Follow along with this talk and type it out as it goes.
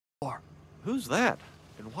Who's that?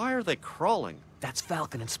 And why are they crawling? That's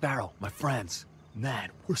Falcon and Sparrow, my friends. Man,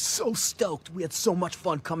 we're so stoked. We had so much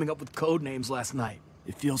fun coming up with code names last night.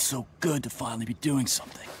 It feels so good to finally be doing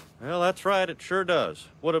something. Well, that's right, it sure does.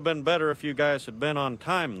 Would have been better if you guys had been on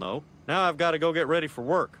time, though. Now I've got to go get ready for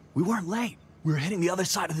work. We weren't late. We were hitting the other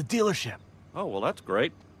side of the dealership. Oh, well, that's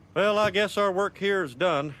great. Well, I guess our work here is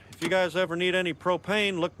done. If you guys ever need any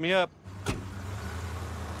propane, look me up.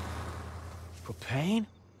 Propane?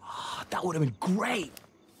 Oh, that would have been great.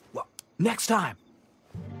 Well, next time.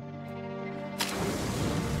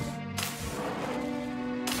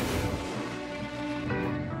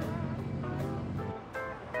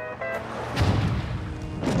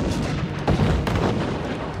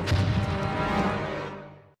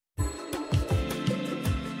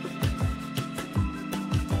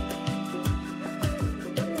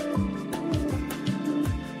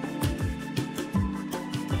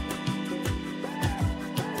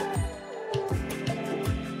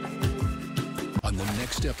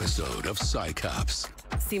 Episode of Psy-Cops.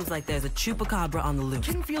 Seems like there's a chupacabra on the loose.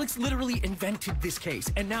 King Felix literally invented this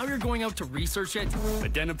case, and now you're going out to research it?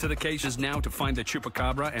 Addendum to the case is now to find the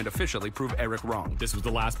chupacabra and officially prove Eric wrong. This was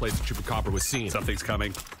the last place the chupacabra was seen. Something's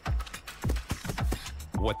coming.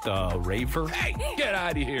 What the, Raver? Hey, get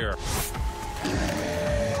out of here!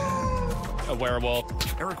 A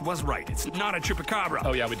werewolf. Eric was right. It's not a chupacabra.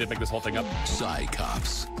 Oh yeah, we did make this whole thing up.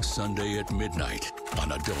 Psy-Cops, Sunday at midnight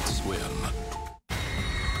on Adult Swim.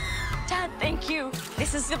 Dad, thank you.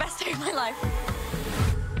 This is the best day of my life.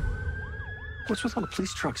 What's with all the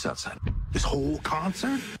police trucks outside? This whole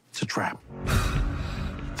concert? It's a trap.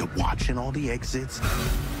 They're watching all the exits.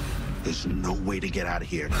 There's no way to get out of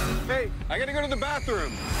here. Hey, I gotta go to the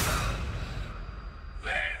bathroom.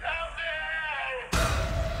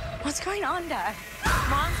 What's going on, Dad?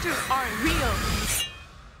 Monsters aren't real.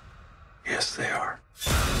 Yes, they are.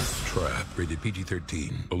 Trap, rated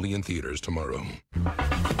PG-13. Only in theaters tomorrow.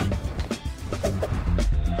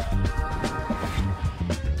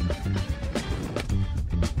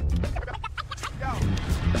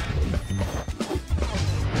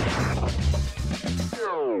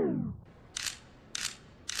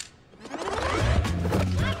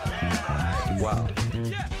 Wow.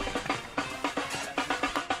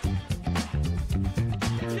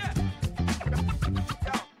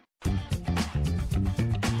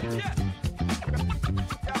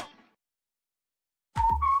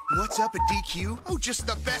 What's up at DQ? Oh, just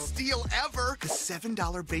the best deal ever. The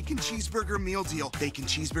 $7 bacon cheeseburger meal deal. Bacon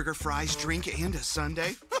cheeseburger, fries, drink, and a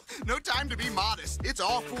sundae. No time to be modest. It's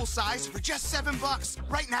all full size for just $7.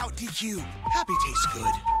 Right now at DQ. Happy tastes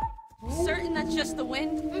good. Certain that's just the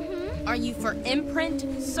wind? Are you for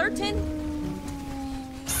imprint certain?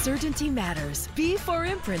 Certainty matters. Be for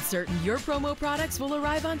Imprint certain your promo products will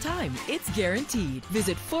arrive on time. It's guaranteed.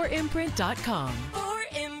 Visit forimprint.com. For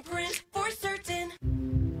imprint, for certain.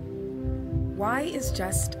 Why is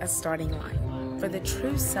just a starting line, for the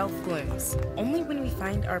true self blooms only when we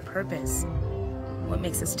find our purpose. What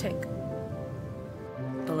makes us tick?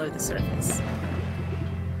 Below the surface.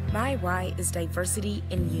 My why is diversity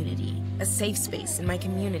and unity, a safe space in my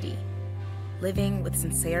community. Living with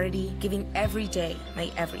sincerity, giving every day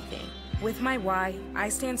my everything. With my why, I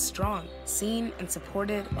stand strong, seen and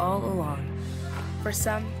supported all along. For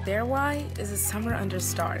some, their why is a summer under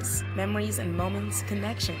stars, memories and moments,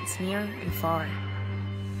 connections near and far.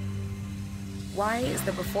 Why is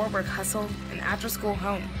the before work hustle, an after school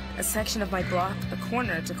home, a section of my block, a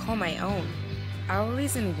corner to call my own. Our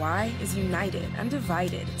reason why is united,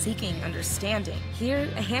 undivided, seeking understanding. Here,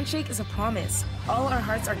 a handshake is a promise. All our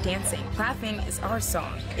hearts are dancing. Laughing is our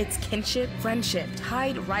song. It's kinship, friendship,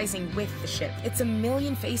 tide rising with the ship. It's a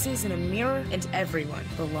million faces in a mirror, and everyone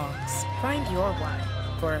belongs. Find your why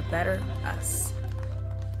for a better us.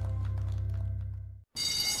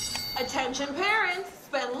 Attention parents,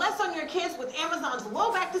 spend less on your kids with Amazon's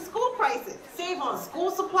low back to school prices. Save on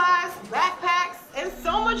school supplies, backpacks, and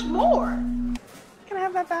so much more. Can I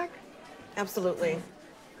have that back? Absolutely.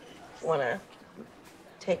 Wanna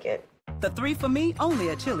take it. The 3 for Me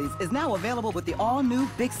only at Chili's is now available with the all-new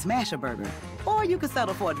Big Smasher Burger. Or you can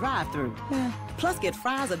settle for a drive-thru. Plus get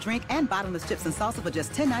fries, a drink, and bottomless chips and salsa for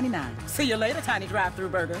just $10.99. See you later, tiny drive-thru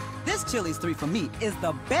burger. This Chili's 3 for Me is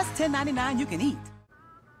the best $10.99 you can eat.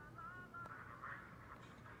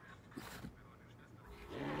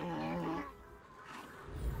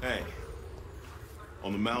 Hey,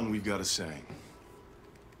 on the mountain we've got a saying.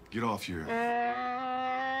 Get off your...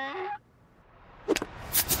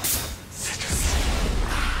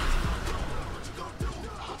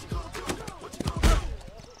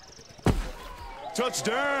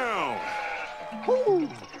 Touchdown! Woo.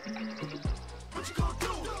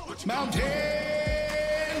 Mountain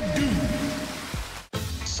Dew.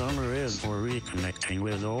 Summer is for reconnecting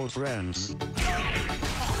with old friends.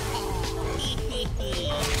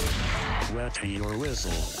 Wetting your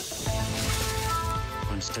whistle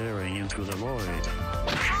and staring into the void.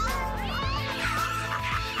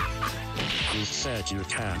 Who said you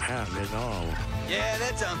can't have it all? Yeah,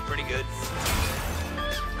 that sounds pretty good.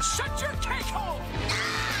 Shut your cake hole!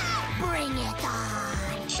 Bring it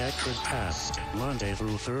on! Checkered Past, Monday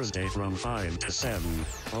through Thursday from 5 to 7,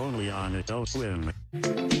 only on Adult Swim.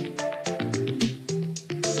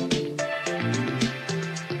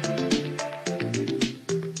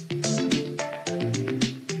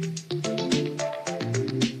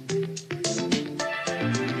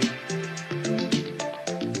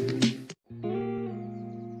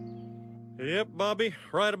 Yep, Bobby.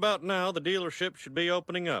 Right about now, the dealership should be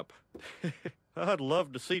opening up. I'd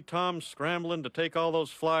love to see Tom scrambling to take all those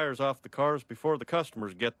flyers off the cars before the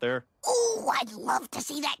customers get there. Ooh, I'd love to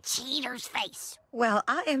see that cheater's face. Well,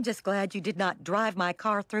 I am just glad you did not drive my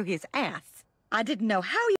car through his ass. I didn't know how you